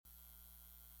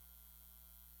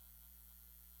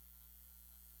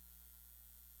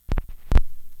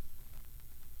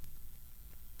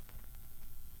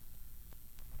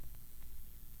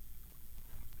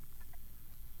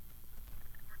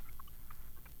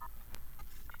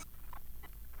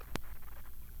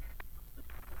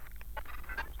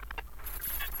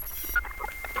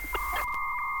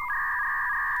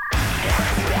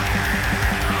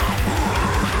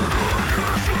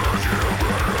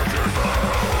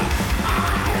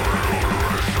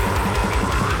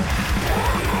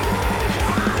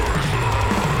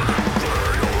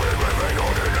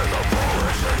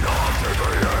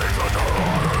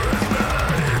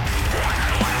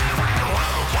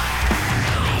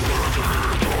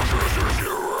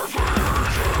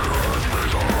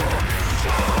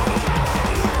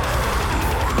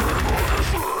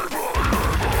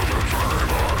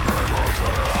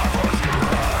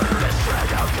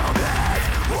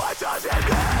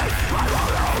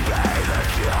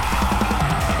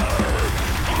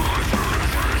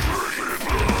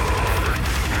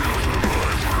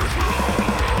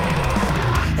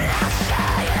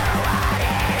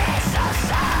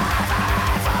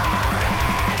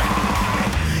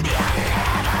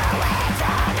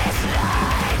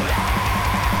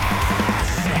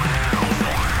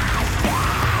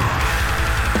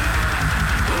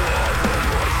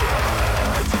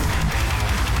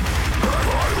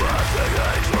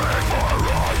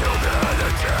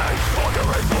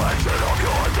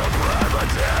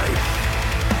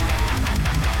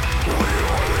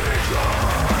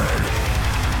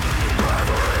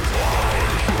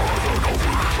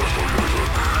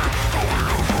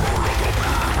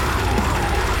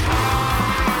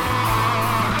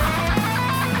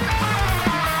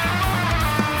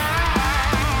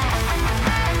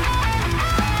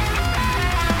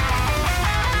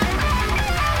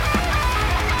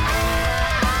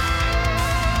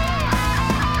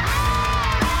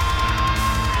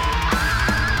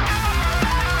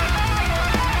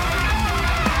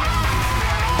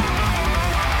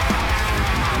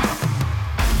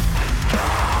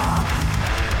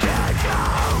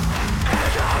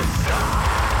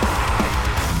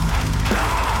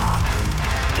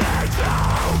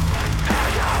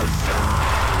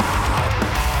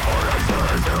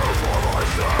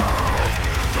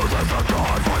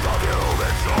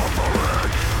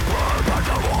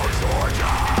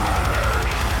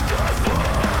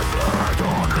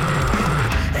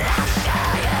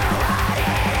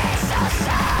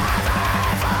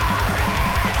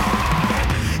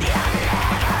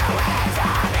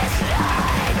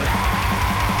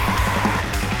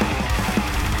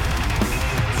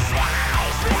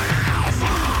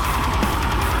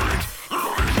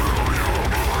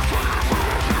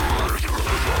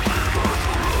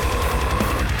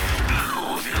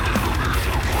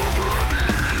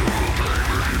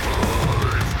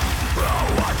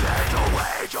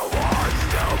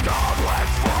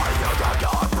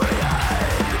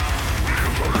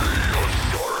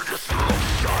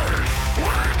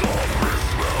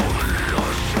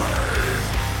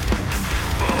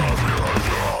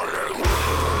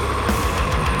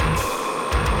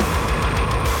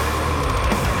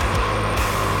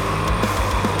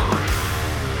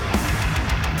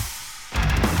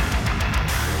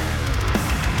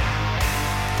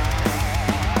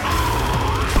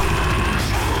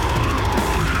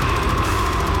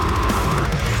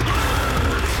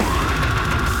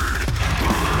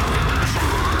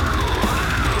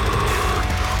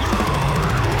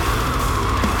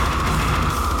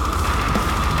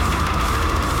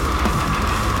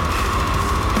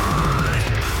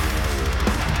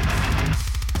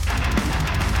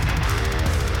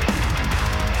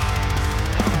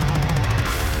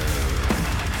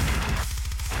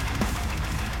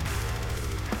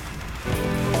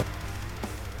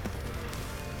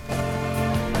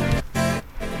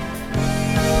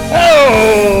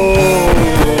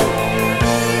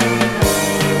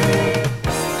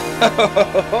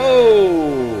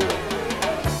Radio!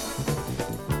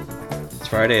 It's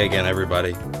Friday again,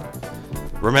 everybody.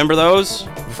 Remember those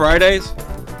Fridays?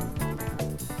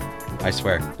 I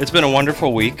swear. It's been a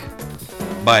wonderful week,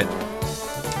 but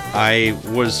I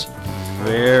was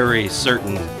very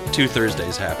certain 2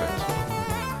 Thursdays happened.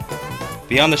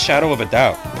 Beyond the shadow of a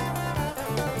doubt.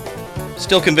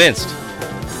 Still convinced,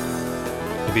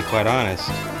 to be quite honest.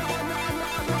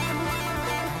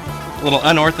 A little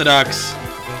unorthodox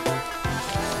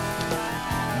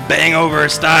bang-over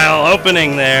style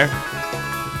opening there.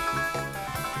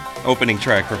 Opening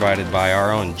track provided by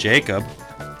our own Jacob.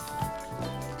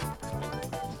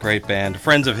 Great band.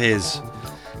 Friends of his.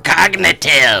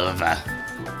 Cognitive.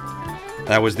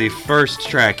 That was the first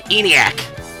track,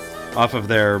 ENIAC, off of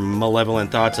their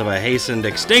Malevolent Thoughts of a Hastened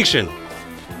Extinction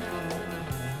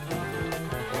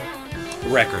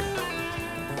record.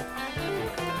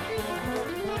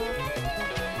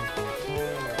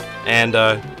 And,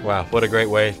 wow, what a great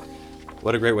way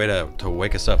to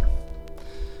wake us up.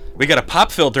 We got a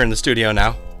pop filter in the studio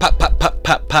now. Pop, pop, pop,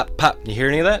 pop, pop, pop. You hear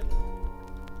any of that?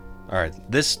 Alright,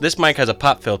 this mic has a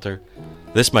pop filter.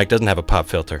 This mic doesn't have a pop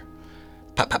filter.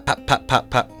 Pop, pop, pop, pop, pop,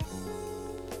 pop.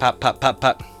 Pop, pop, pop,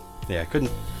 pop. Yeah,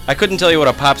 I couldn't tell you what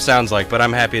a pop sounds like, but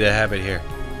I'm happy to have it here.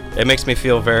 It makes me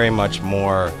feel very much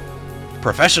more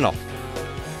professional.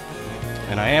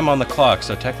 And I am on the clock,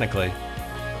 so technically,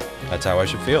 that's how I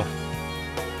should feel.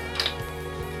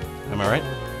 Am I right?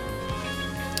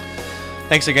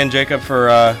 Thanks again, Jacob,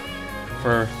 for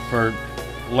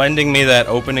lending me that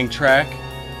opening track.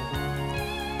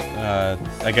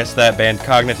 I guess that band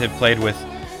Cognitive played with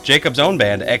Jacob's own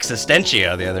band,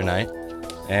 Existentia, the other night.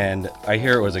 And I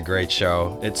hear it was a great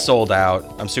show. It sold out.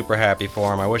 I'm super happy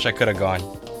for him. I wish I could have gone.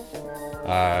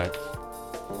 I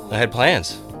had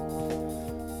plans.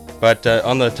 But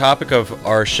on the topic of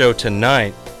our show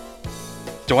tonight,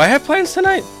 do I have plans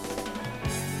tonight?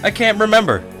 I can't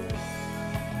remember.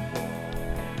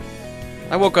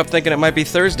 I woke up thinking it might be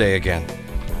Thursday again.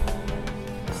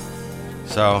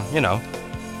 So, you know,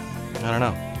 I don't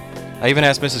know. I even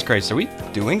asked Mrs. Crates, are we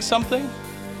doing something?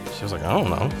 She was like, I don't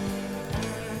know.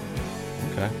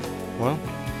 Okay. Well,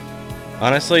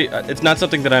 honestly, it's not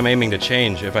something that I'm aiming to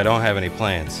change if I don't have any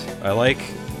plans. I like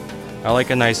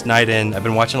a nice night in. I've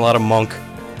been watching a lot of Monk.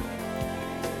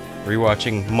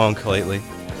 Rewatching Monk lately.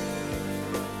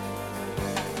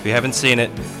 If you haven't seen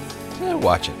it,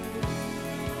 watch it.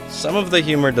 Some of the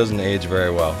humor doesn't age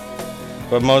very well,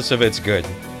 but most of it's good.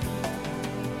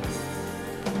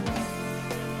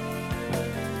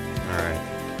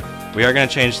 Alright. We are going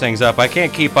to change things up. I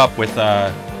can't keep up with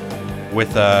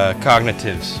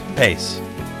Cognitive's pace.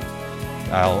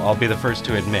 I'll be the first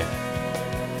to admit.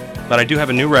 But I do have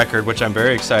a new record, which I'm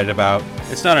very excited about.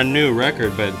 It's not a new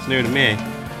record, but it's new to me.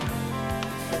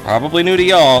 Probably new to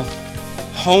y'all.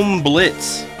 Home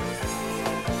Blitz.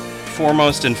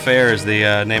 Foremost and Fair is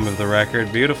the name of the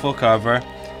record. Beautiful cover.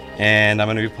 And I'm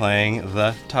going to be playing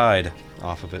The Tide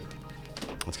off of it.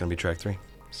 That's going to be track 3.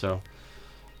 So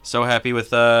happy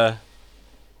with yeah.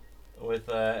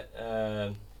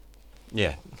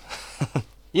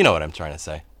 You know what I'm trying to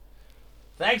say.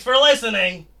 Thanks for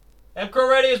listening.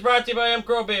 mcrowradio is brought to you by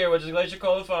mcrow Beer, which is Glacier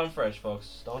Cola Farm Fresh,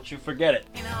 folks. Don't you forget it.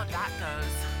 You know how that goes.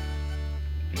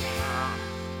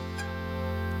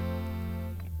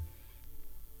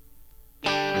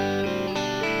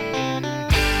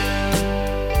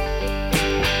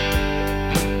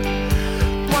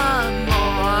 One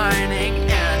morning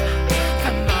in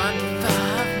the month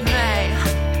of May,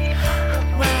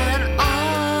 when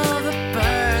all the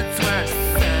birds were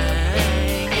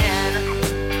singing,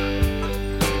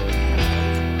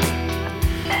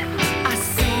 I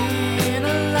seen a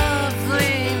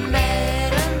lovely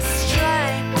maiden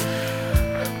stray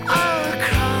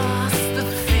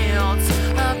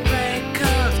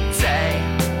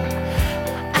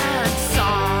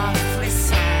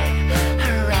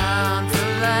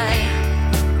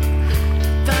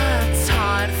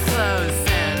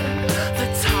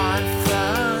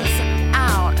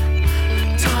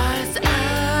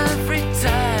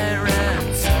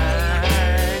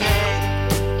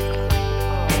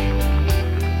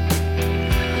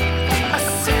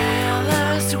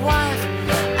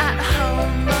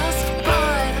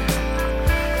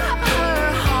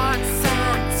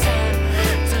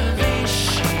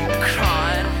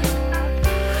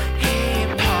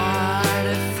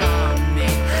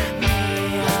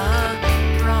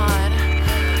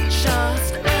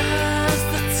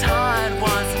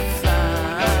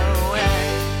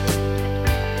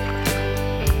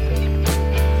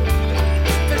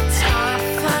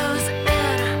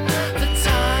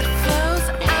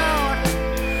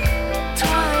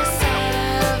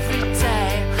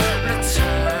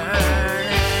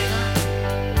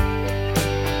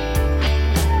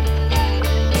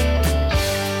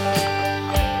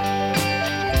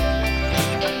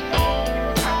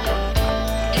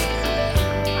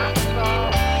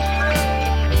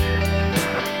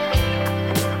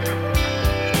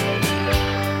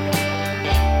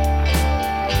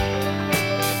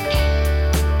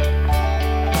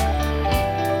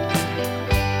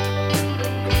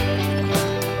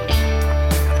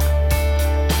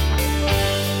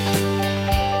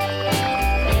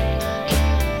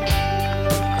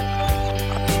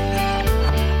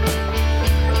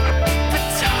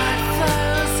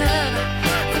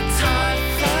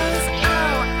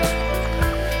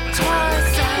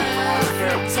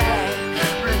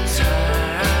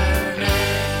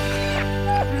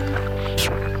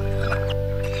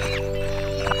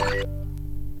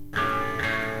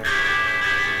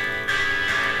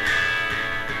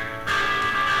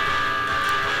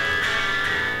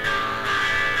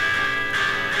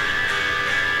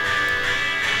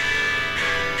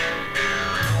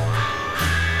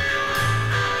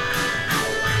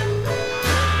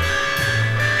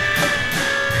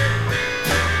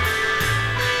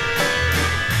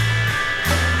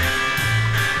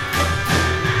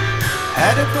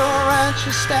Headed for a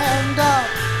rancher stand up.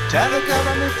 Tell the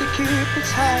government to keep its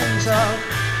hands up.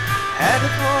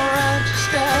 Headed for a rancher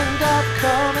stand up.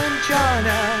 Come and join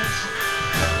us.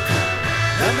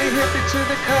 Let me hip you to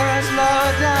the current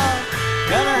lowdown.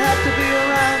 Gonna have to be a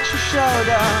rancher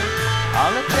showdown.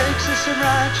 All it takes is some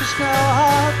ranchers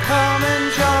know-how. Come and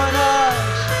join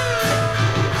us.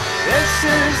 This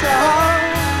is the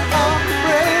home of the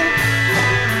brave.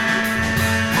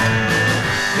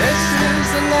 This is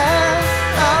the land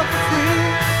of the free.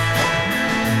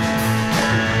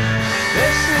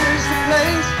 This is the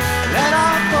place that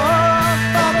our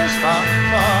forefathers fought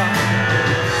for.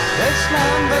 This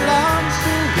land belongs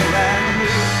to you and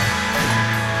me.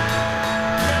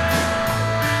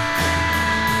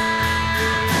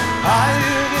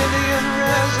 Pioneer Indian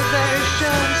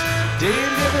reservations,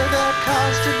 deliver their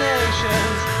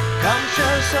constellations. Come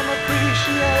show some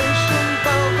appreciation,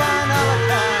 bovine a la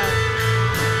carte.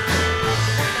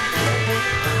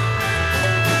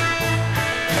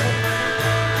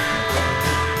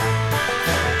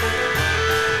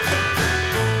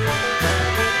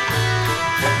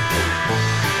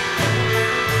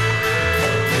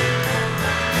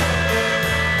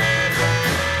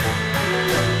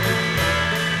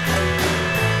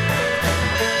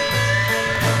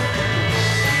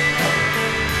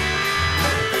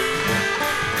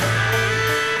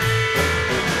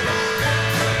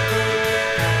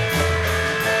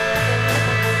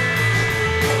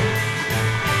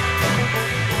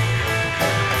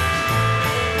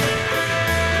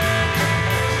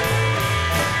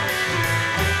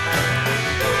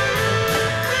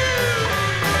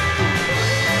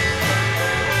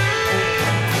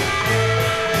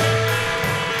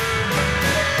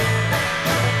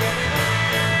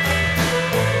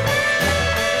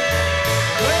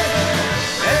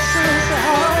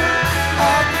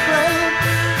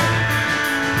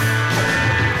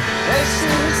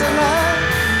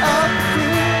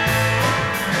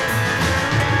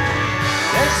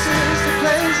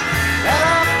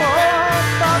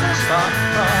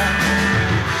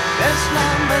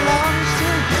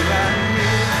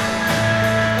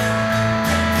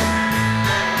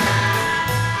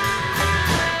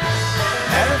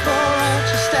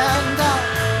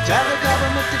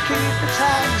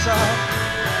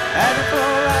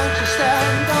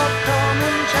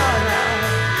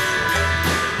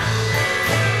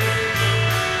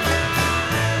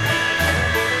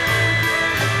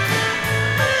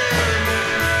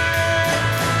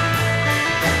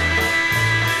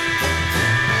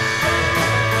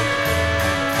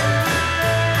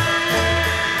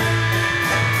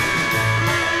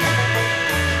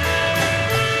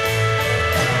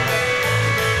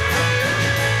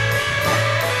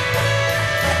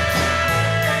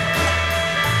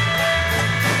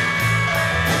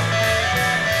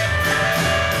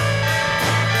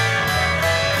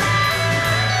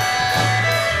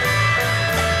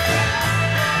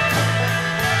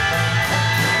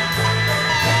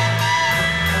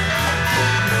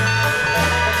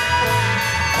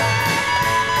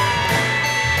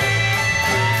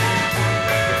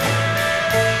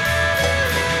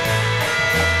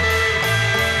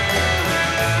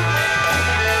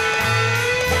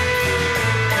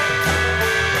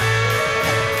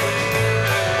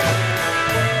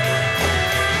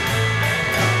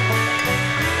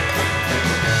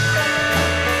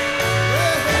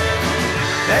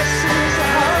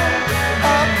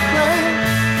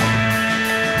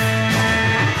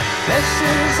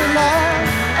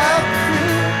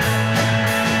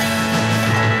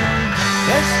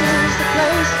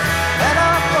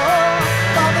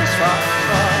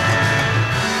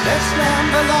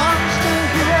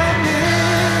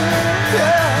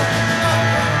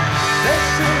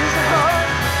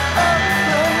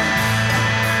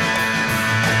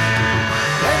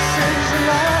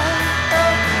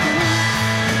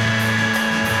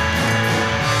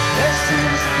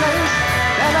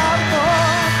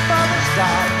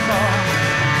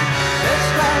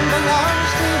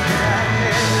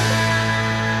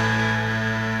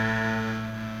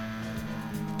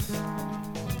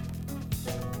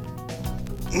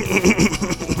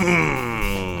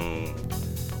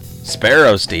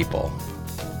 Sparrow Steeple.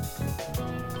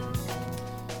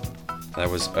 That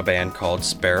was a band called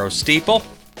Sparrow Steeple.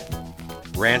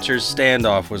 Rancher's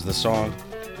Standoff was the song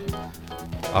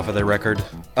off of their record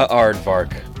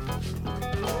Aardvark.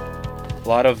 A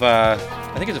lot of, I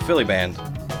think it's a Philly band.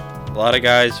 A lot of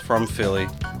guys from Philly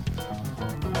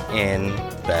in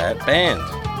that band.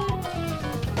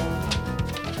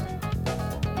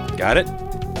 Got it?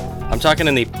 I'm talking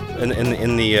in the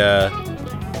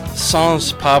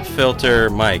Sans Pop Filter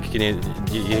mic. Can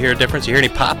you hear a difference? You hear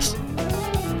any pops?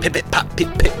 Pip it pop,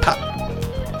 pip pip pop.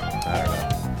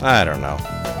 I don't know.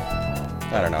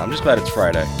 I'm just glad it's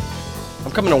Friday.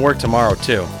 I'm coming to work tomorrow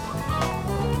too.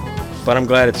 But I'm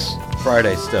glad it's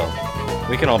Friday still.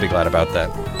 We can all be glad about that.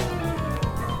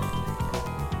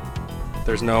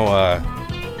 There's no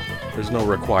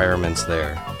requirements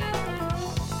there.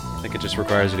 I think it just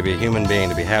requires you to be a human being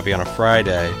to be happy on a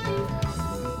Friday.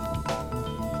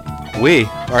 We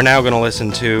are now going to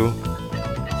listen to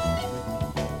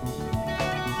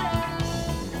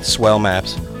Swell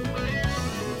Maps.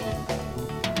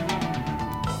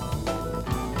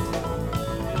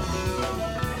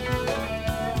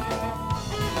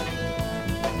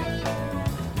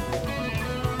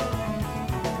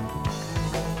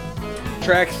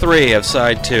 Track 3 of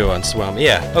side 2 on Swell.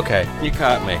 Yeah, okay, you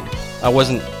caught me. I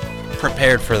wasn't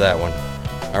prepared for that one.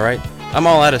 Alright? I'm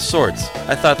all out of sorts.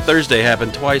 I thought Thursday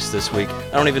happened twice this week.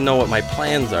 I don't even know what my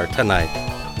plans are tonight.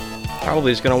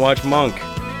 Probably just gonna watch Monk.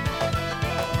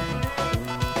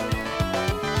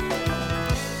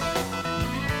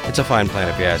 It's a fine plan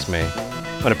if you ask me.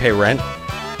 I'm gonna pay rent.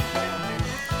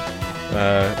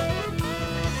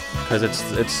 Cause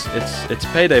it's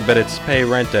payday, but it's pay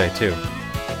rent day too.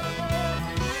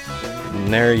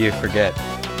 And there you forget.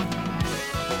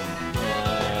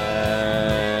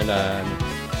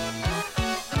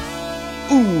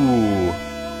 Ooh!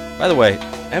 By the way,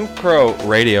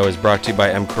 mcrowradio is brought to you by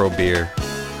mcrow beer,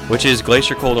 which is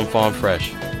glacier cold and farm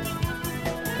fresh.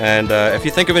 And if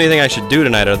you think of anything I should do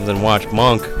tonight other than watch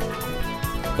Monk,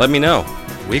 let me know.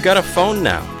 We got a phone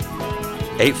now.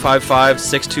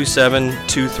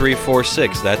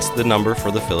 855-627-2346. That's the number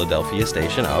for the Philadelphia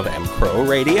station of mcrow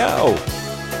radio.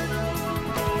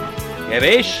 Yeah,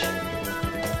 bish.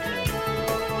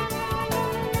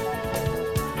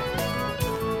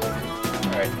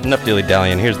 Alright, enough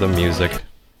dilly-dallying. Here's the music.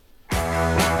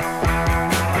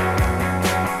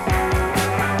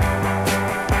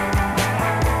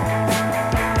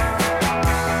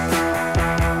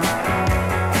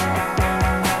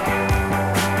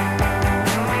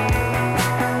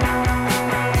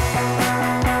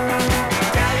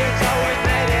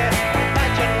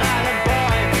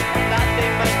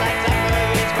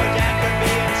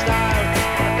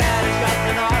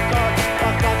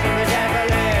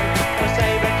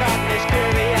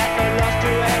 Lost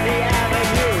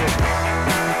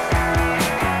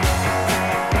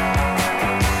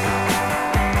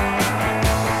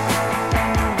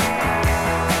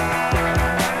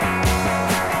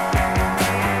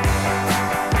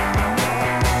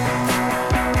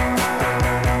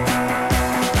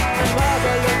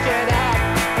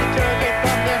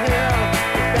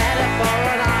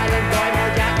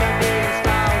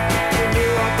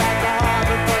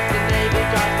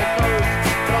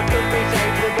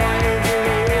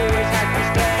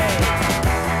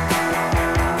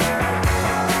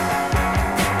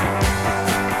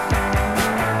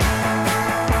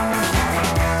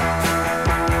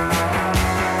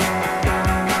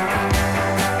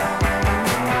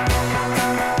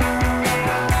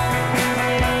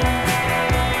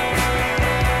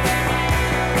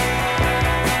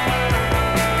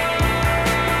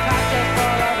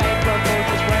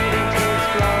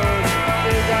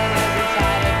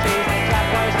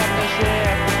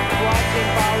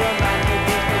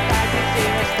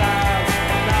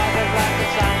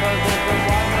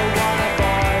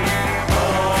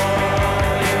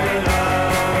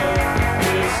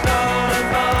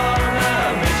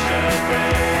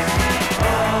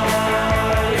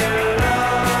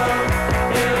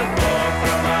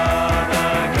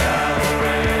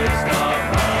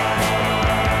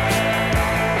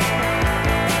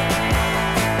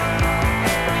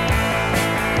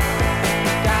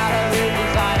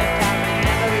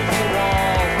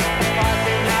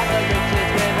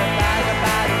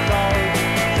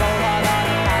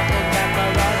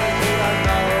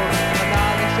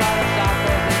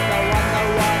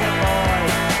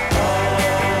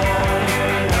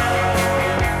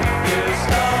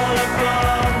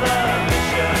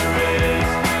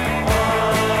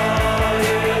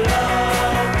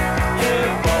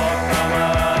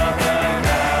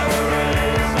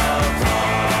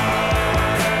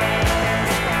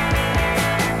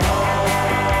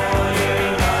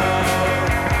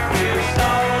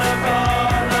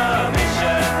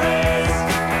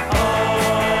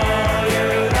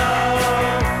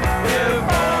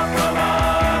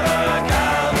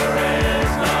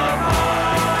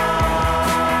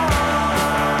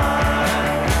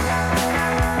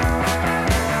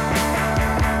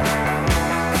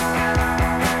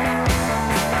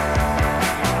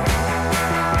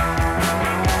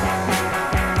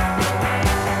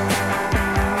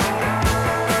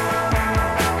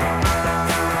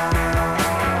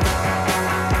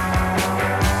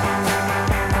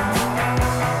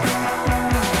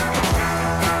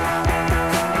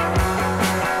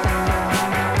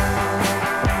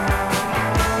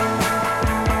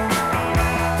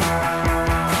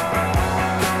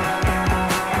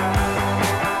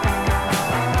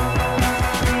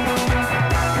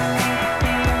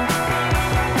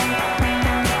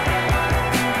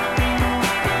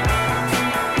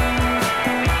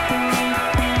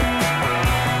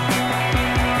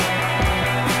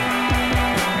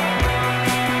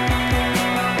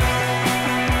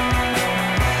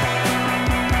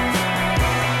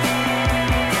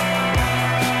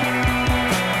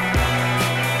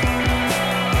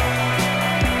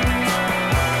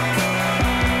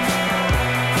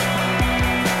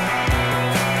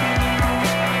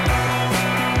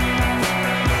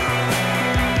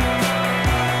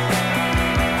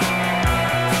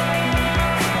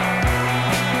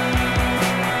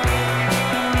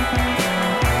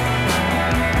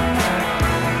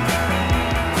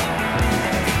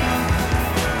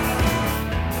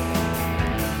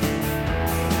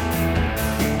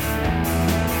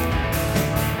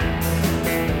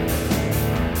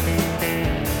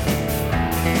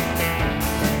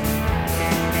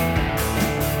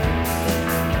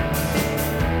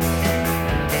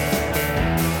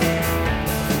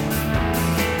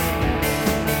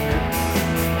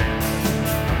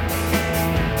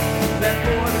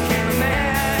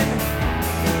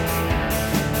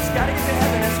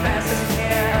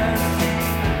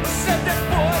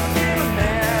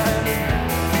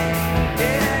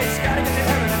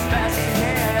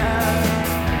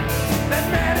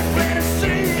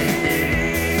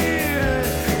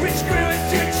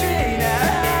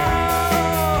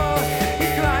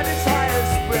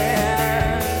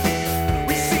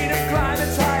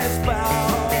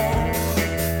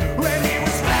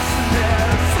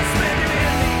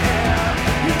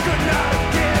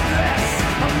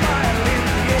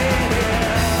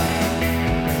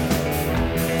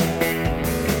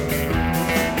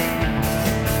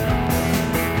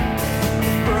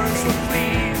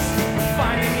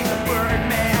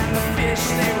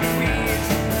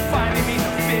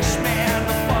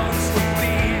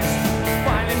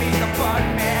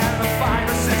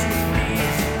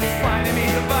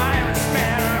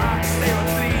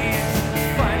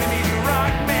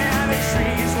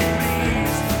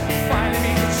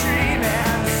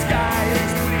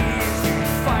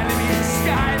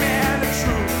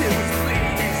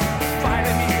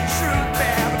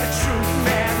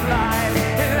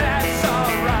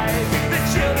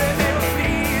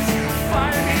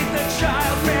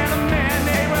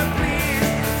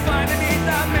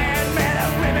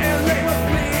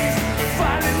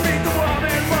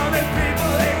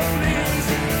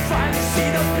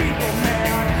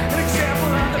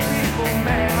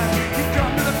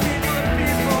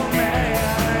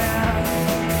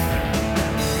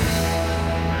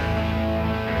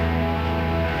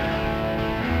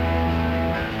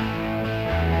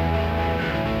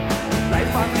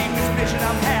vision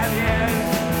I'm having.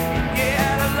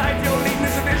 Yeah, the life you're leading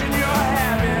is a vision you're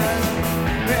having.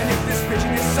 And if this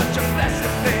vision is such a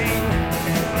blessed thing,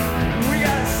 we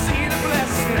gotta see the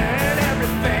blessing in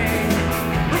everything.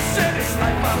 Who said this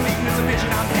life I'm leading is a vision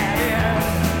I'm having?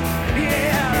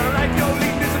 Yeah, the life you're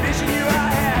leading is a vision you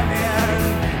are having.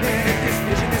 And if this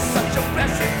vision is such a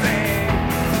blessed thing,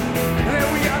 then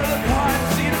we gotta look hard and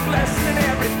see the blessing in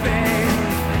everything.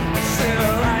 See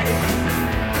the life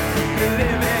we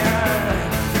live in,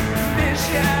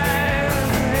 vision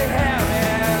in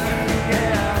heaven,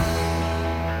 yeah.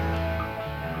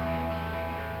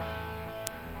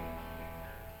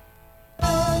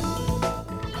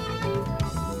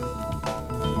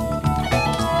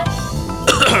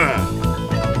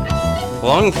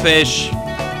 Lungfish,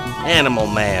 Animal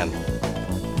Man.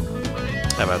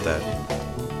 How about that?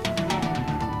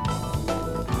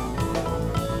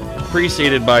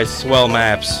 Preceded by Swell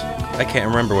Maps. I can't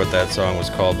remember what that song was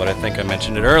called, but I think I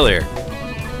mentioned it earlier.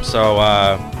 So,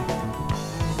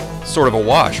 sort of a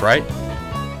wash, right?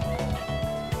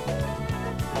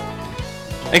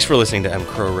 Thanks for listening to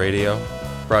mcrowradio,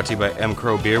 brought to you by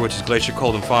mcrow Beer, which is Glacier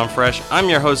Cold and Farm Fresh. I'm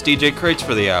your host, DJ Crates,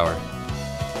 for the hour.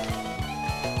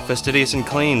 Fastidious and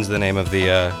Clean's the name of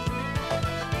the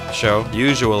show,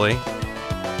 usually.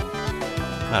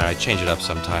 I don't know, I change it up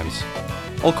sometimes.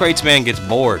 Old Crates man gets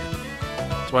bored.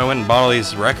 That's why I went and bought all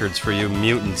these records for you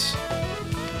mutants.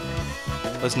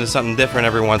 Listen to something different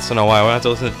every once in a while. I don't have to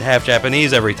listen to half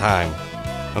Japanese every time.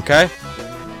 Okay?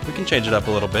 We can change it up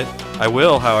a little bit. I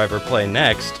will, however, play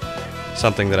next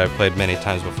something that I've played many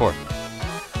times before.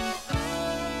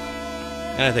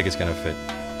 And I think it's gonna fit.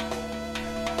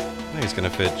 I think it's gonna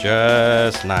fit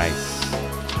just nice.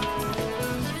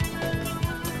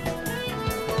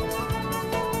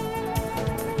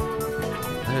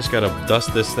 I just gotta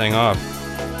dust this thing off.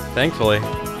 Thankfully.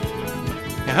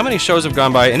 Now, how many shows have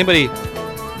gone by? Anybody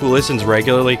who listens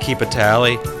regularly keep a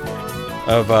tally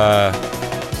of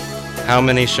how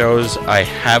many shows I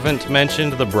haven't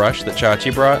mentioned the brush that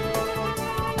Chachi brought?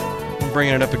 I'm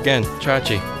bringing it up again.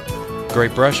 Chachi,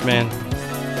 great brush, man.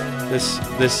 This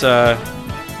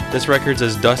record's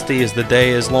as dusty as the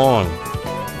day is long.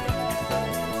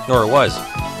 Or it was.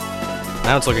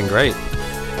 Now it's looking great.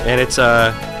 And it's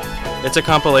a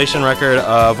compilation record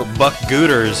of Buck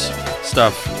Gooder's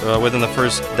stuff within the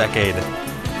first decade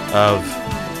of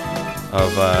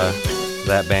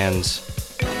that band's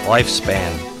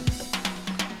lifespan.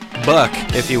 Buck,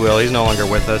 if you will, he's no longer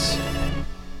with us.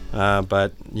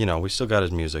 But, you know, we still got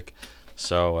his music.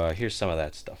 So here's some of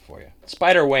that stuff for you.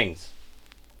 Spider Wings.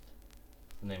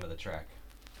 The name of the track.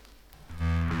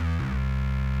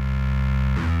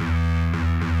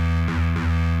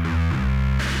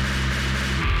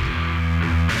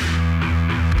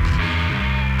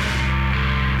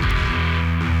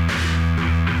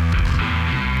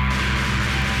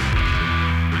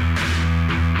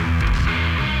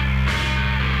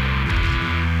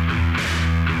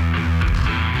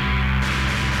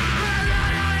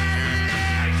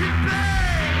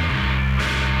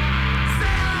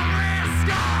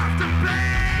 Scarf to pay.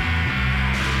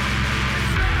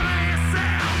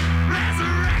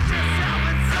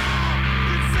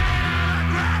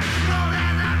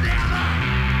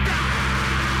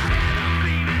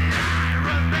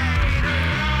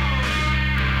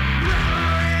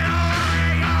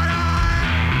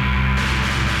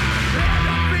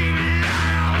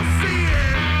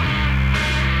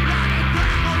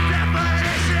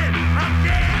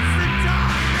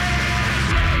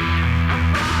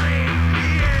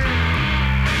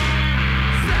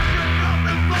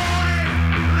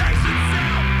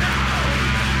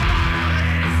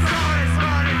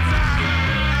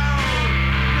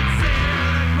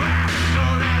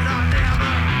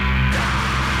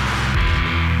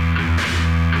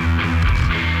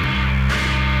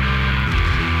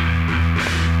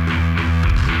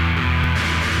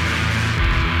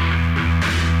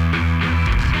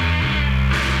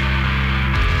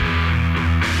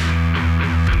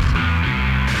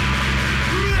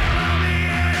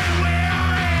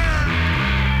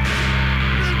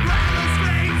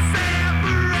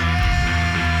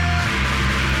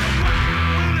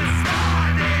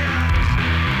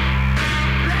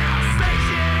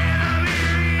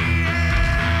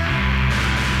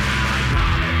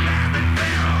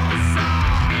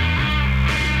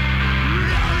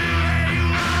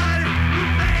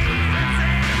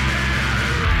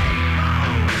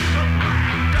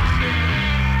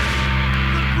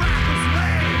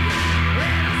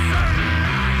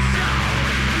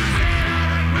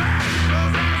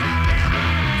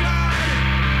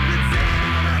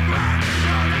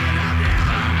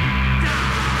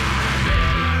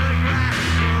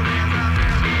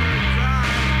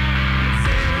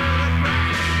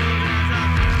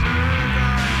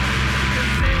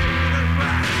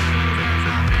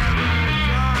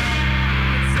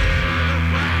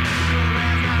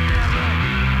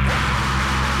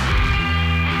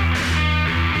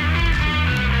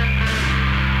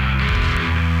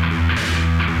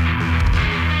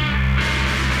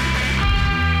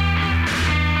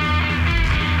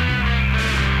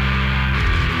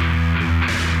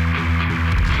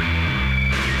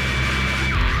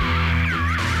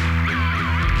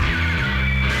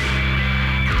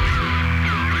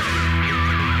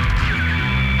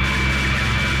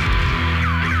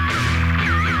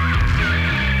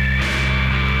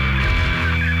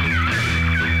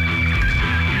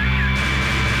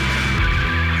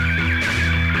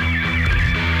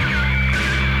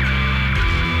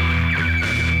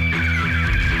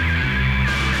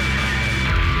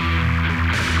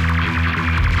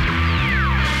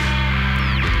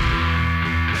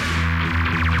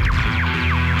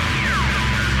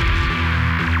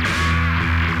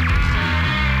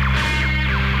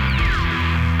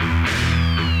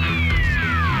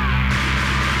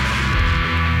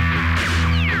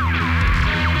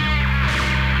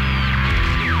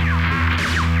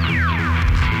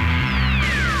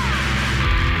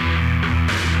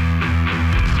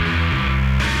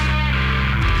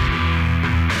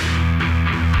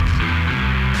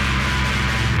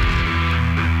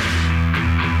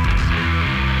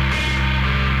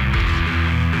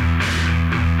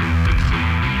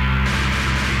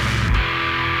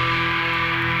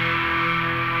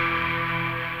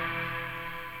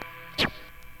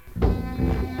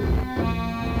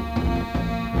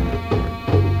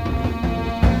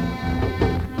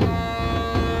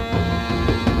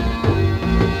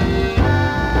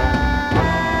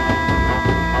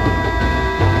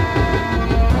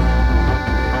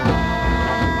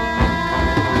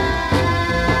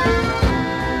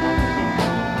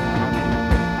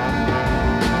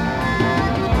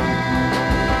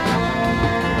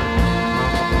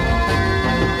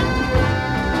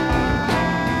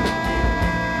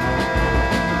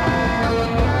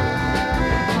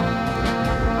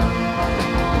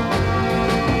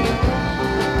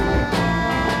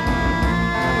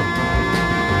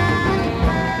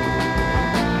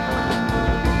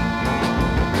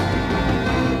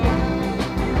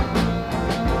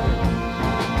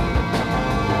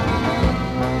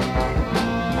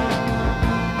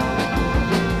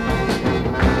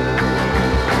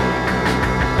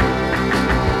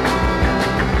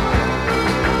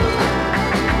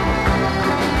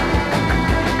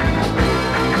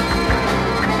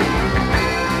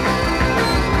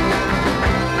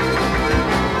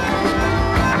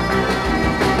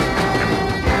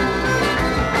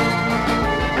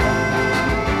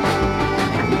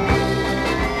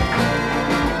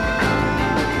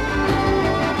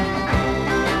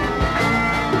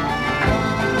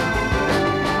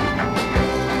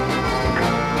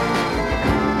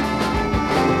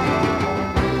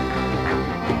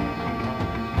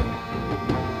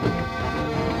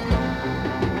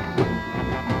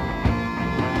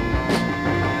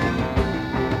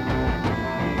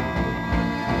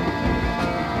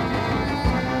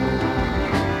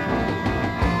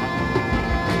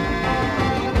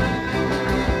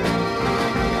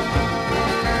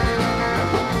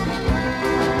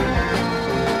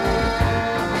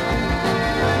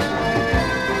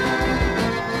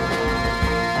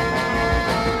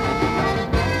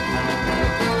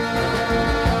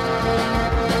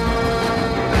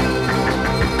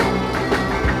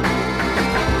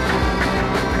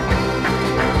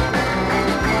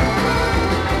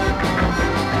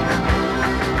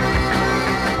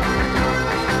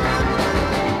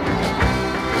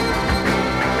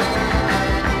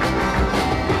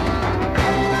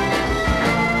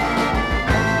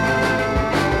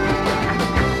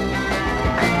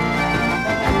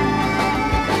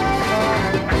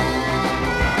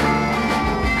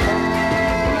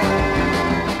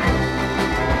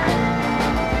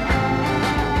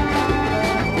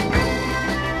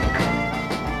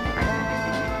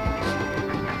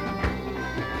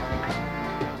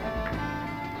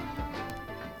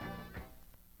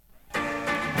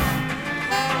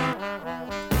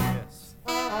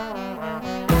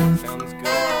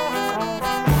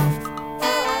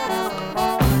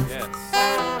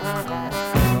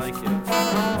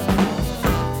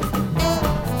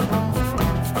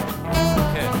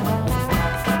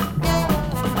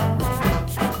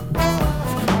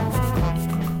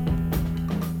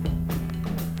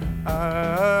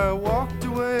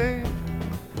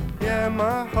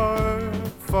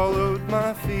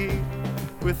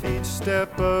 with each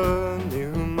step a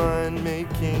new mind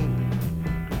making.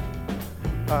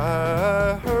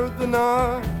 I heard the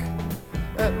knock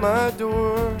at my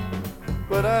door,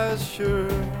 but I was sure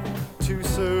to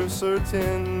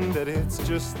certain that it's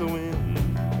just the wind.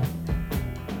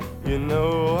 You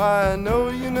know, I know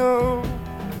you know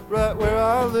right where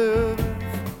I live,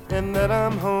 and that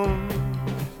I'm home.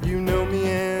 You know me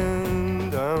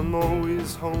and I'm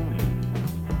always home.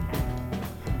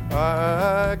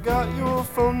 I got your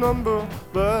phone number,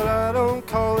 but I don't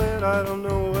call it. I don't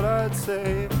know what I'd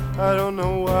say. I don't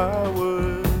know why I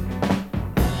would.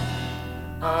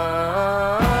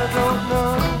 I don't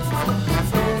know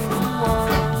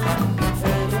anyone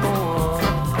anymore.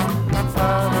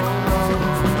 I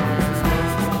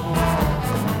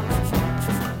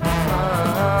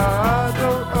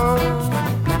don't know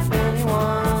anymore. I don't know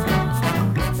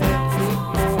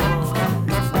anyone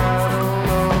anymore. I don't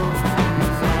know.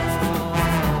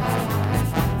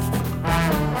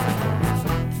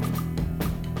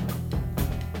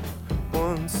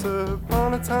 Once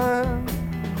upon a time,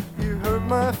 you hurt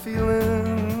my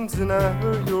feelings and I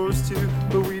hurt yours too.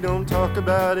 But we don't talk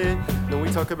about it, no, we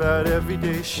talk about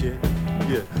everyday shit.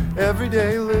 Yeah, every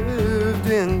day lived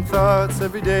in thoughts,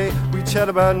 every day we chat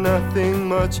about nothing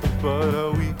much.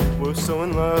 But we were so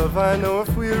in love. I know if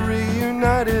we were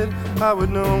reunited, I would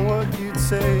know what you'd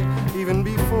say even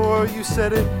before you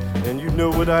said it, and you'd know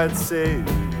what I'd say.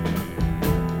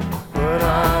 But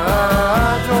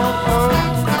I don't know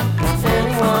anyone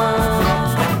anymore.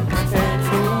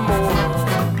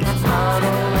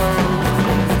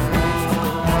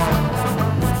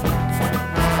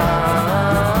 I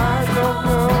don't know. I don't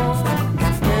know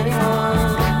anyone anymore.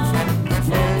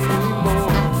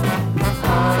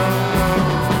 I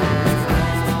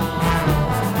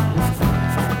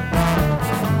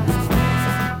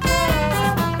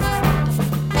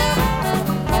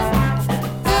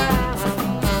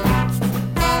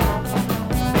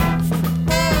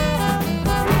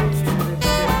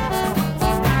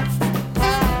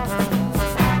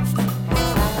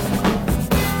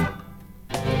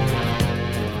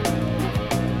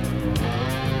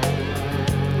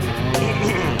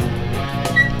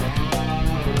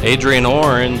Adrian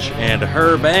Orange and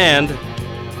her band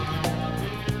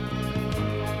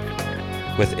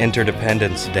with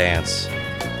Interdependence Dance.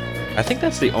 I think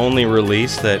that's the only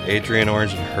release that Adrian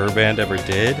Orange and her band ever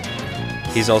did.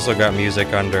 He's also got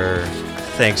music under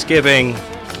Thanksgiving,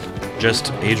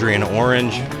 just Adrian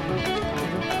Orange.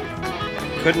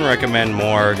 Couldn't recommend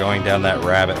more going down that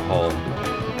rabbit hole.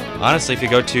 Honestly, if you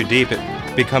go too deep,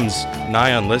 it becomes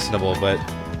nigh unlistenable, but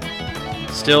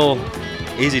still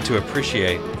easy to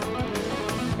appreciate.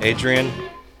 Adrian,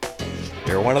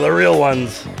 you're one of the real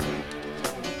ones.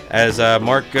 As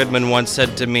Mark Goodman once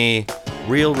said to me,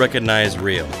 real recognize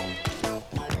real.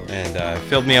 And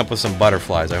filled me up with some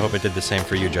butterflies. I hope it did the same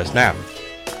for you just now.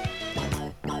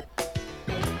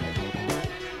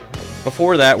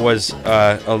 Before that was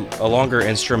a longer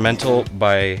instrumental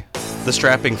by the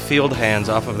Strapping Field Hands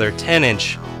off of their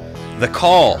 10-inch, The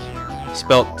Call,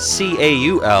 spelt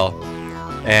C-A-U-L,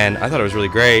 and I thought it was really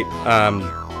great.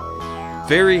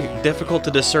 Very difficult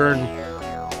to discern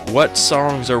what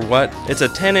songs are what. It's a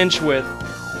 10-inch with,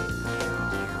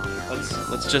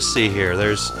 let's just see here.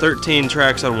 There's 13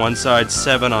 tracks on one side,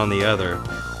 7 on the other,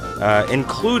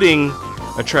 including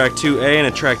a track 2A and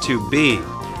a track 2B,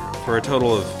 for a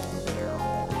total of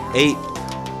 8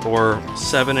 or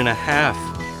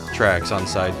 7.5 tracks on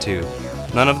side 2.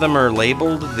 None of them are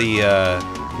labeled. The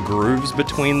grooves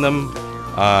between them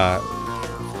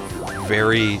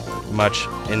very much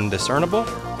indiscernible,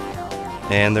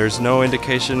 and there's no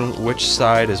indication which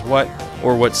side is what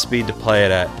or what speed to play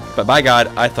it at. But by God,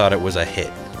 I thought it was a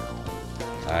hit.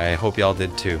 I hope y'all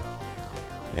did too.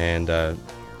 And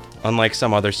unlike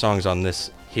some other songs on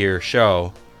this here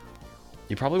show,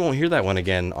 you probably won't hear that one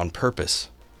again on purpose,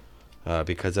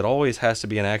 because it always has to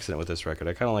be an accident with this record.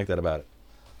 I kind of like that about it.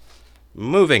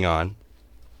 Moving on.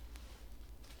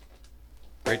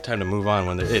 Great time to move on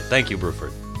when thank you,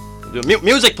 Bruford.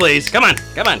 Music, please. Come on,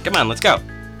 let's go.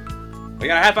 We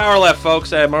got a half hour left,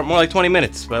 folks. More like 20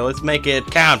 minutes, but let's make it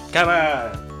count. Come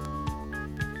on.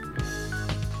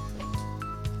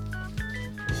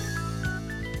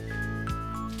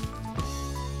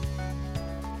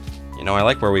 You know, I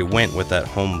like where we went with that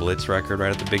Home Blitz record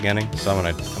right at the beginning, so I'm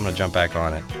gonna jump back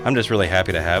on it. I'm just really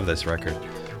happy to have this record.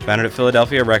 Found it at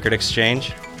Philadelphia Record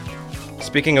Exchange.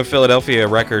 Speaking of Philadelphia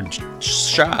record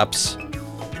shops,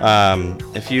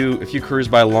 if you cruise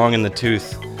by Long in the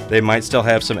Tooth, they might still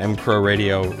have some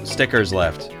mcrowradio stickers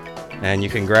left, and you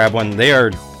can grab one.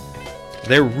 They're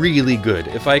really good.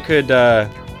 If I could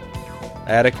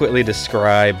adequately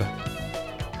describe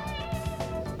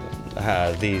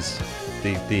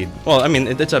well, I mean,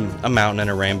 it's a mountain and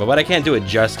a rainbow, but I can't do it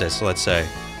justice, let's say.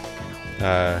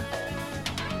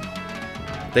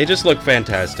 They just look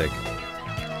fantastic.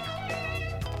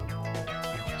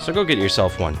 So go get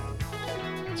yourself one.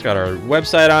 It's got our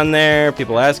website on there.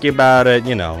 People ask you about it.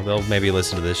 You know, they'll maybe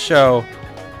listen to this show.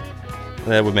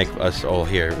 That would make us all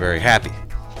here very happy.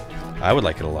 I would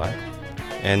like it a lot.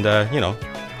 And, you know,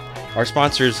 our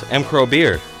sponsors, mcrow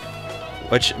Beer,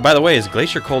 which, by the way, is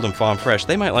Glacier Cold and Farm Fresh.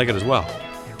 They might like it as well.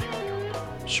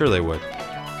 Sure they would.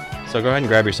 So go ahead and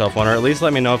grab yourself one, or at least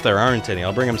let me know if there aren't any.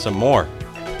 I'll bring them some more.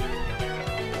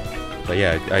 But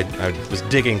yeah, I was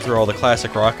digging through all the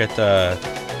classic rock at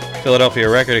Philadelphia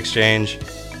Record Exchange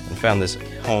and found this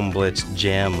Home Blitz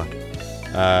gem.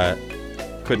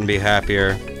 Couldn't be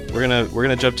happier. We're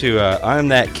gonna jump to I'm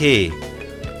That Key,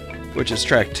 which is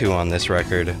track 2 on this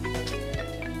record.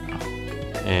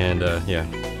 And yeah,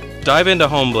 dive into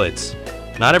Home Blitz.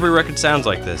 Not every record sounds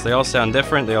like this. They all sound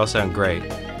different. They all sound great.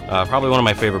 Probably one of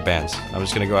my favorite bands. I'm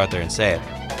just gonna go out there and say it.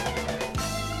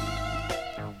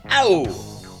 Ow!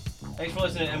 Thanks for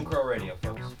listening to mcrowradio,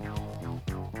 folks.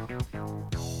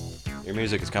 Your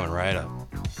music is coming right up.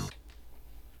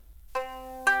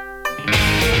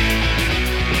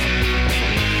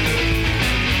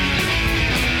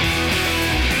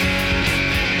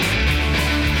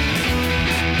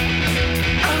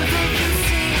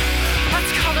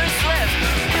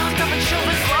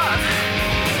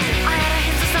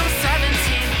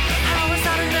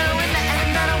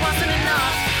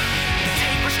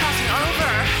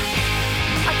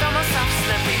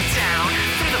 Slipping down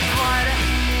through the blood.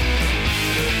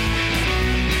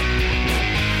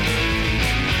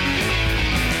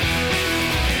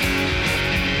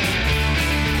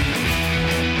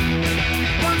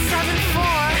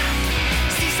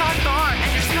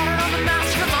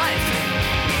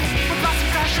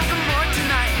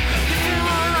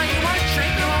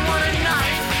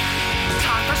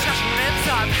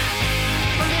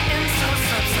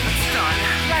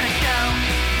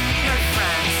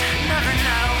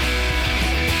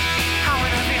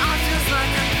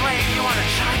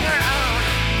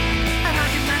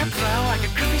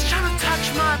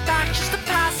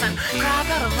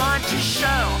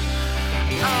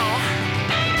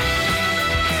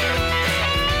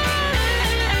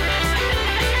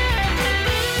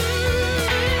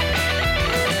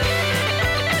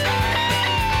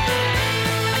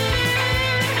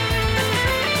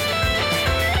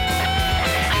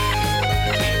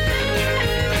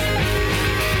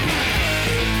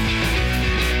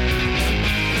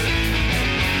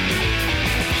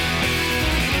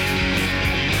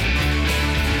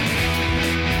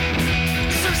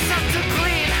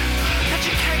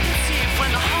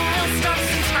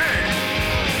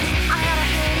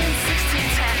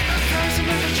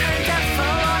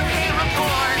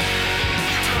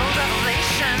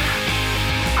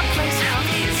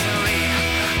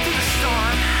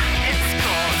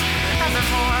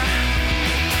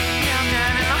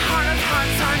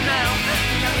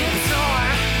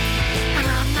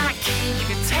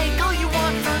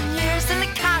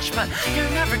 but you're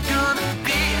never gonna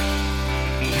be.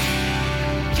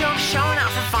 You're showing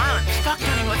out for violence, fuck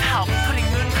running with help, putting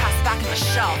Mooncrafts back in the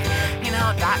shelf. You know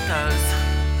how that goes.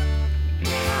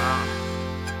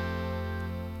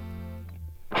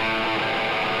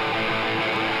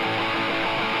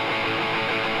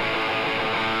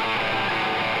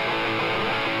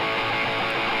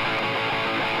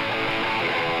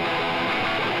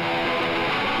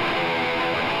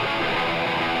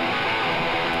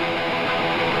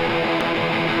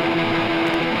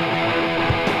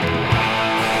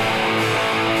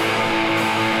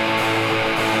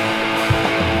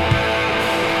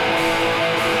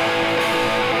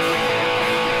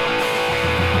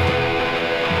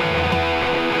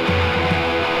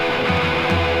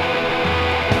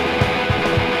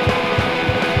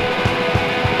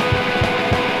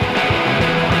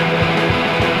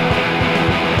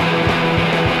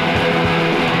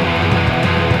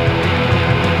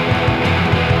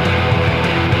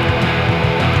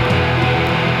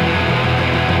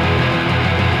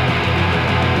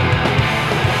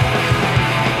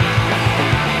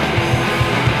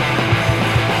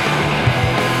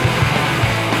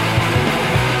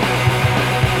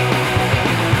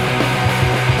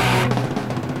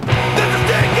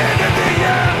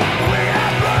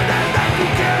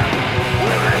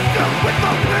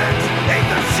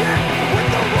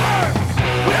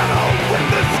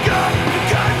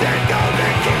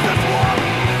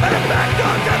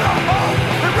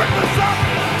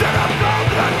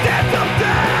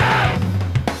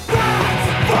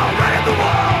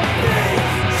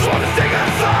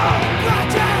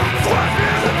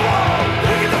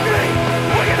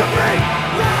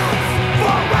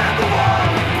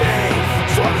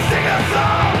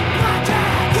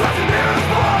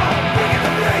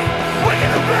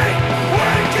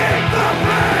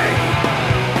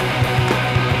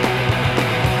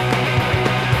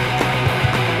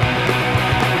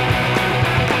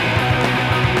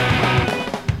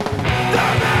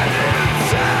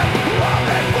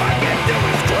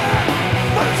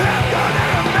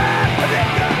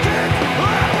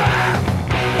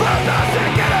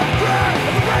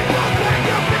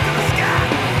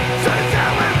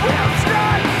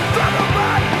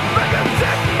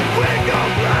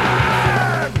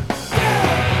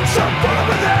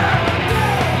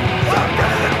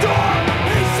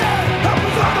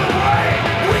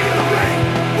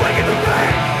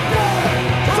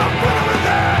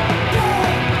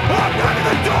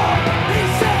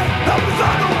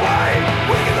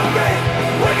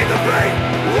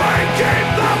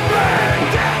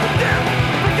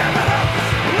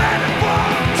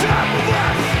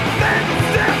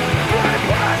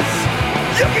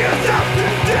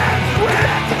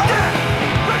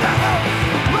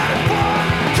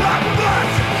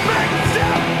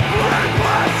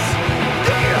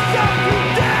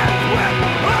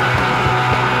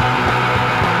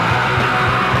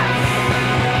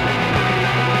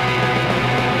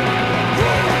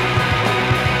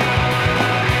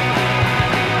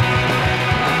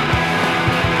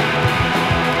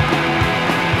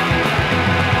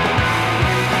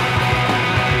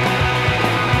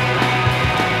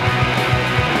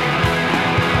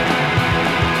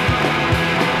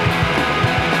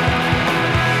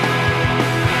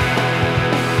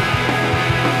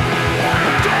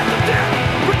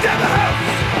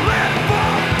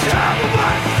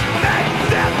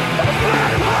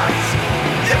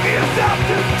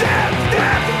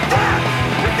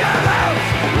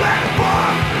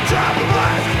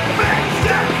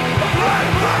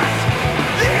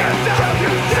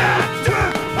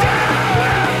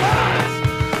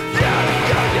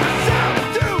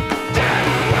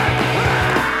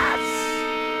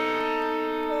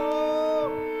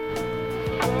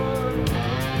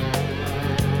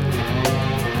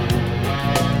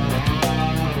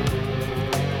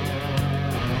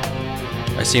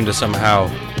 seem to somehow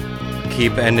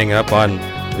keep ending up on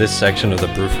this section of the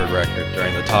Bruford record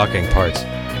during the talking parts,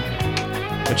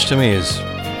 which to me is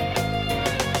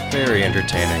very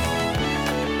entertaining.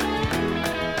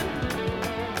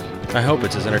 I hope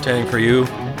it's as entertaining for you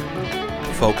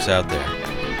folks out there.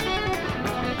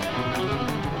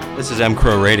 This is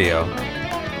mcrowradio.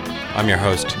 I'm your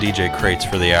host, DJ Crates,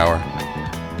 for the hour.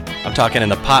 I'm talking in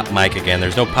the pop mic again.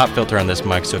 There's no pop filter on this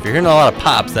mic, so if you're hearing a lot of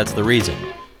pops, that's the reason.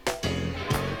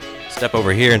 Step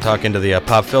over here and talk into the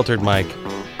pop filtered mic,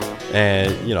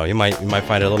 and you might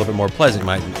find it a little bit more pleasant. You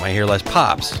might hear less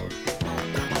pops.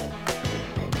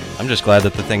 I'm just glad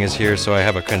that the thing is here, so I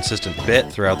have a consistent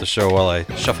bit throughout the show while I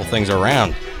shuffle things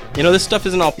around. This stuff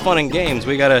isn't all fun and games.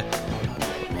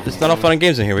 It's not all fun and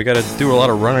games in here. We gotta do a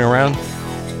lot of running around.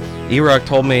 E-Rock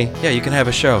told me, yeah, you can have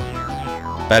a show.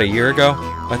 About a year ago,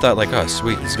 I thought oh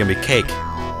sweet, this is gonna be cake.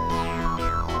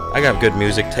 I got good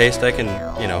music taste. I can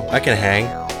hang.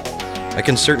 I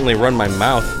can certainly run my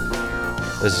mouth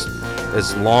as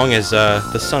long as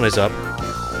the sun is up,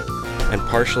 and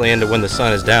partially into when the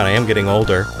sun is down. I am getting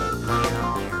older,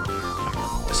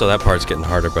 so that part's getting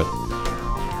harder, but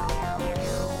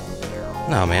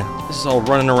no, man, this is all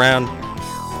running around,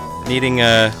 needing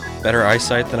better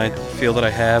eyesight than I feel that I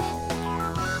have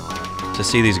to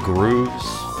see these grooves,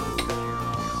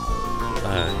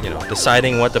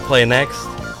 deciding what to play next.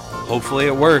 Hopefully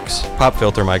it works. Pop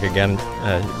filter mic again.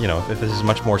 If this is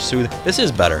much more soothing. This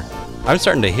is better. I'm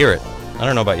starting to hear it. I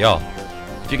don't know about y'all.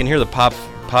 If you can hear the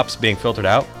pops being filtered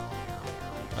out,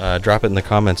 drop it in the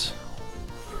comments.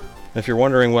 If you're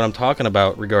wondering what I'm talking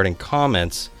about regarding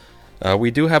comments,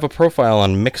 we do have a profile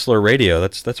on mcrowradio.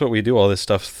 That's what we do all this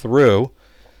stuff through.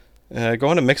 Go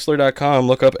on to mixler.com,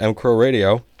 look up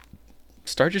mcrowradio,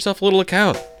 start yourself a little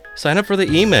account, sign up for the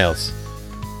emails.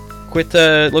 Quit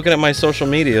looking at my social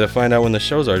media to find out when the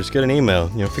shows are. Just get an email.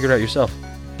 Figure it out yourself.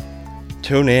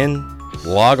 Tune in,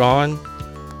 log on,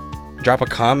 drop a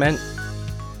comment.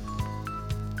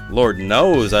 Lord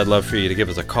knows I'd love for you to give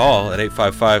us a call at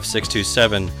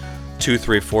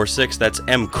 855-627-2346. That's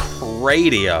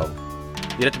mcrowradio.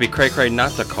 You'd have to be cray-cray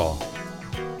not to call.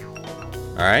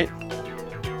 Alright?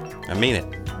 I mean it.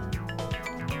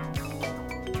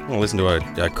 I'm gonna listen to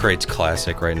a Crates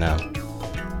classic right now.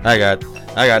 I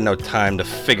got no time to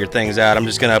figure things out. I'm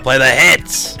just gonna play the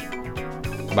hits.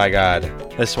 My God,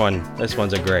 this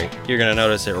one's a great. You're gonna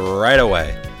notice it right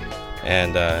away,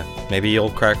 and maybe you'll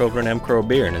crack over an mcrow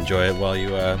beer and enjoy it while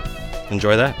you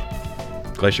enjoy that.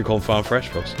 Glacier Cold Farm Fresh,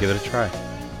 folks. Give it a try.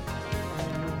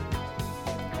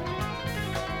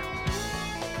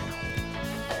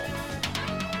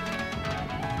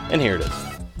 And here it is.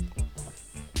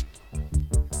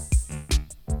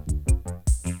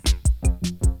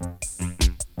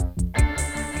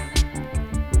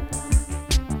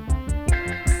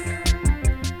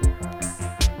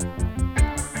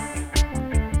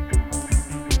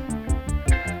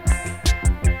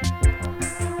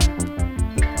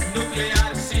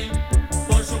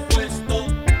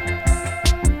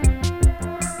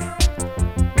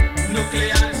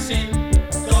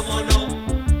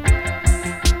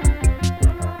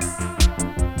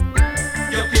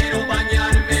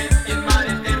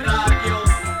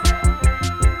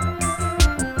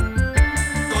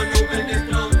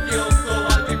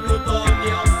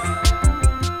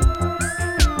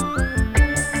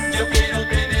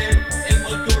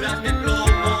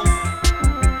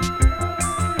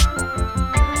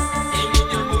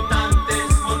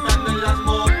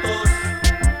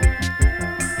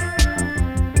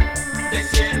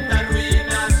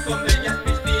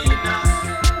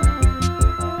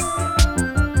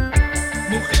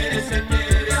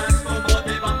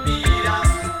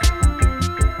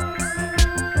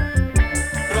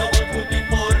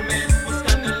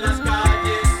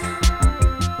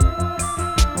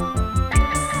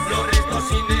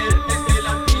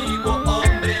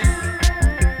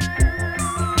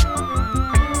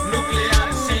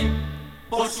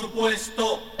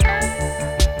 enormes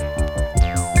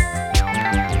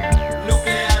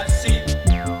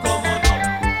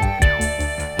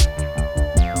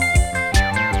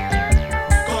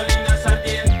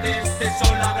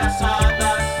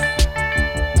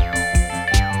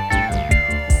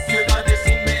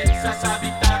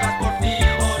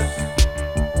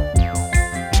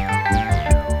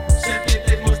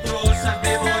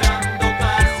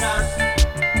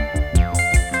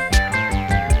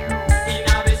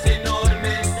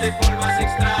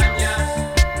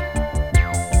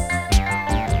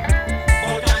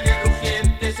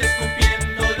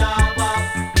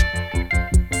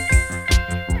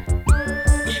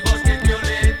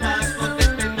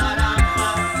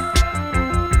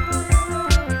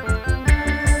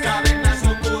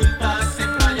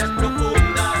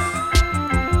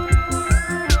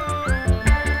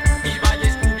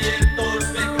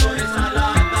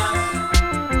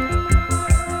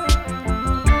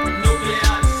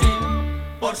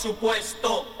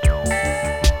supuesto.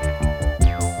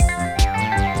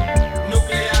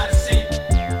 Nuclear, sí,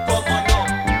 cómo no.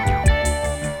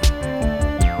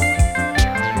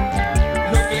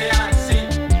 Nuclear, sí,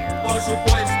 por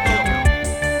supuesto.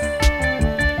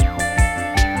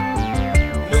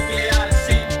 Nuclear,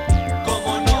 sí,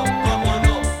 cómo no, cómo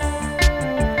no.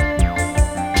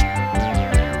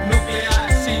 Nuclear,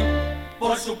 sí,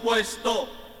 por supuesto.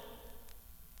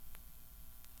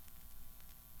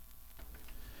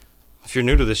 If you're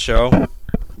new to this show,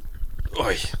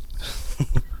 oy.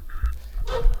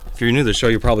 If you're new to the show,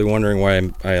 you're probably wondering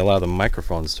why I allow the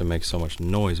microphones to make so much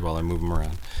noise while I move them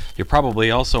around. You're probably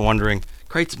also wondering,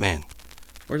 Crates man,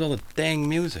 where's all the dang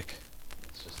music?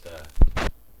 It's just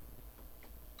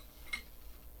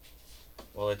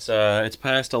well, it's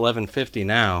past 11:50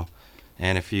 now,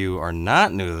 and if you are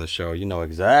not new to the show, you know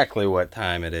exactly what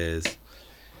time it is.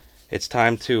 It's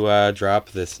time to drop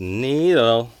this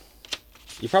needle.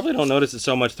 You probably don't notice it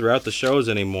so much throughout the shows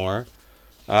anymore,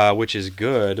 which is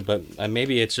good, but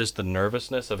maybe it's just the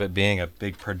nervousness of it being a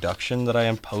big production that I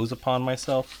impose upon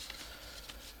myself.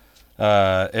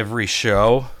 Every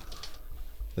show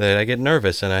that I get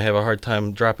nervous and I have a hard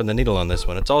time dropping the needle on this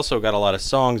one. It's also got a lot of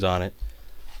songs on it.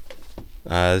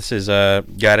 This is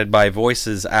Guided by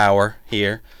Voices hour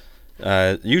here.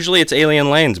 Usually it's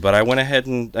Alien Lanes, but I went ahead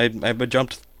and I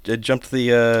jumped the jump.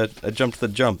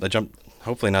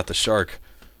 Hopefully not the shark.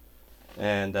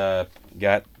 And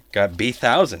got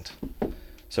B1000.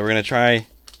 So we're gonna try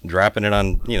dropping it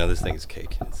on. This thing's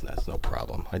cake. That's no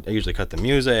problem. I usually cut the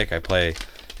music. I play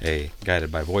a Guided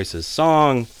by Voices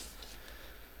song.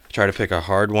 Try to pick a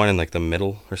hard one in like the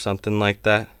middle or something like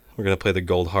that. We're gonna play the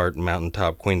Gold Heart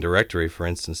Mountaintop Queen Directory, for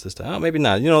instance, this time. Oh, maybe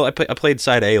not. I played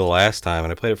side A last time,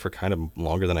 and I played it for kind of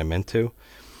longer than I meant to.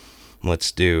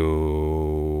 Let's do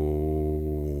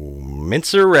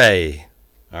Mincer Ray.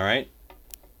 All right.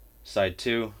 Side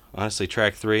 2. Honestly,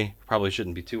 track 3 probably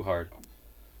shouldn't be too hard,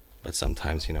 but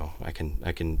sometimes I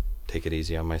can take it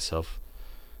easy on myself.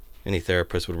 Any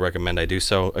therapist would recommend I do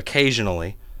so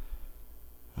occasionally.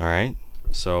 All right.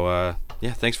 So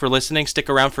yeah, thanks for listening. Stick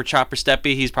around for Chopper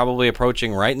Steppy. He's probably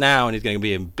approaching right now, and he's going to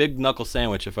be a big knuckle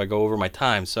sandwich if I go over my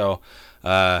time. So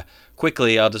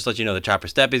quickly, I'll just let you know that Chopper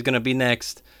Steppy is going to be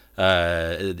next.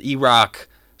 E-Rock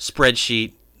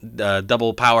spreadsheet,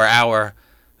 double power hour.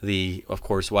 The, of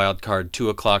course, wild card 2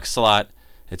 o'clock slot.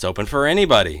 It's open for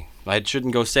anybody. I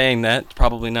shouldn't go saying that. It's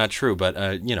probably not true, but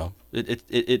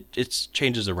it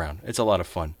changes around. It's a lot of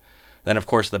fun. Then, of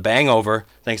course, the Bangover.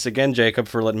 Thanks again, Jacob,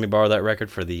 for letting me borrow that record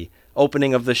for the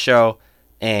opening of the show.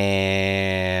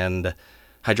 And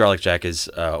Hydraulic Jack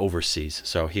is overseas,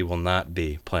 so he will not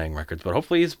be playing records. But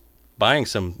hopefully he's buying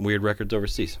some weird records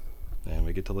overseas. And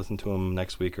we get to listen to him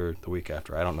next week or the week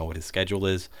after. I don't know what his schedule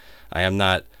is. I am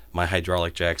not my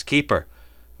Hydraulic Jack's keeper.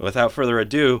 Without further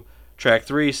ado, track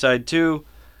 3, side 2.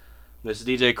 This is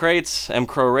DJ Crates,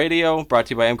 mcrowradio, brought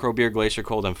to you by mcrow Beer, Glacier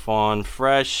Cold, and Fawn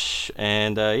Fresh.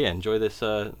 And enjoy this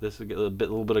a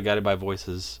little bit of Guided by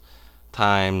Voices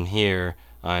time here.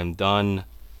 I'm done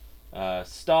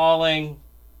stalling.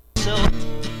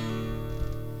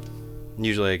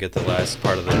 Usually I get the last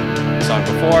part of the song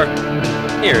before.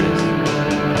 Here it is.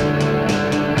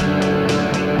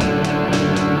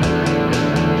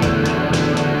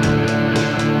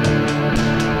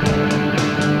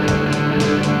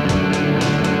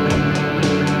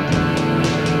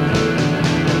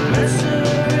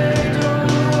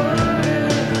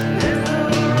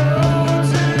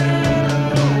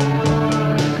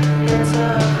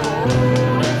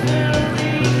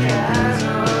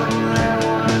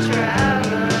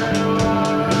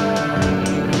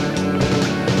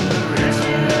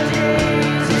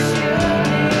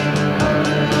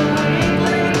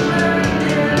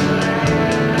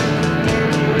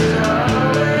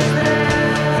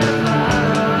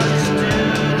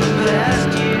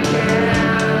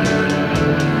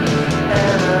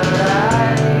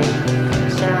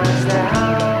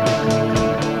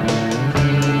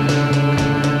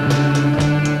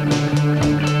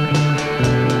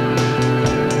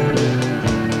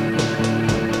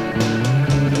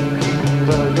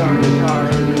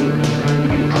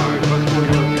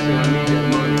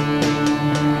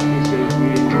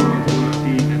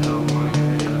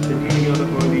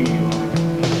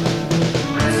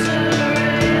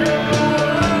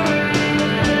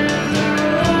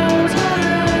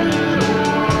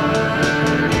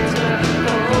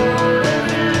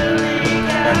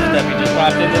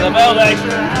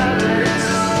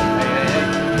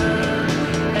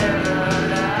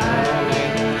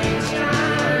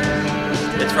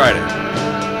 It's Friday.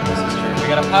 This is true. We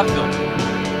got a pop filter.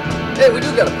 Hey, we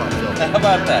do got a pop filter. How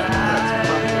about that?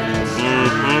 We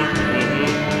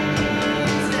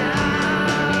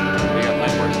got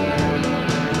light works in there.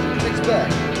 Mixed bag.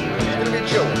 It's gonna be a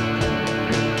chill one.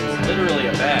 It's literally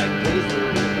a bag. It is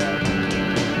literally a bag.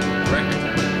 Records.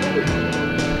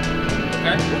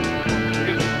 Okay.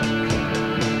 Pretty good.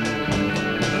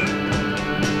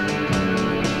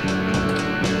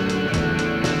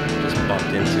 Just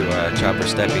bumped into Chopper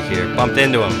Steppy here. Bumped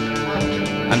into him.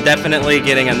 I'm definitely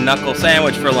getting a knuckle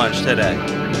sandwich for lunch today.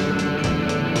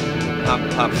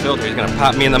 Pop filter. He's gonna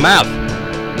pop me in the mouth.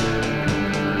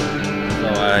 So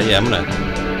yeah, I'm gonna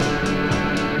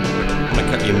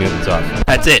cut you mutants off.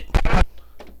 That's it.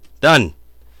 Done.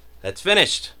 That's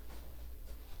finished.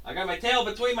 I got my tail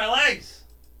between my legs.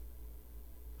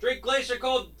 Drink Glacier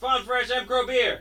Cold Fawn Fresh mcrow beer.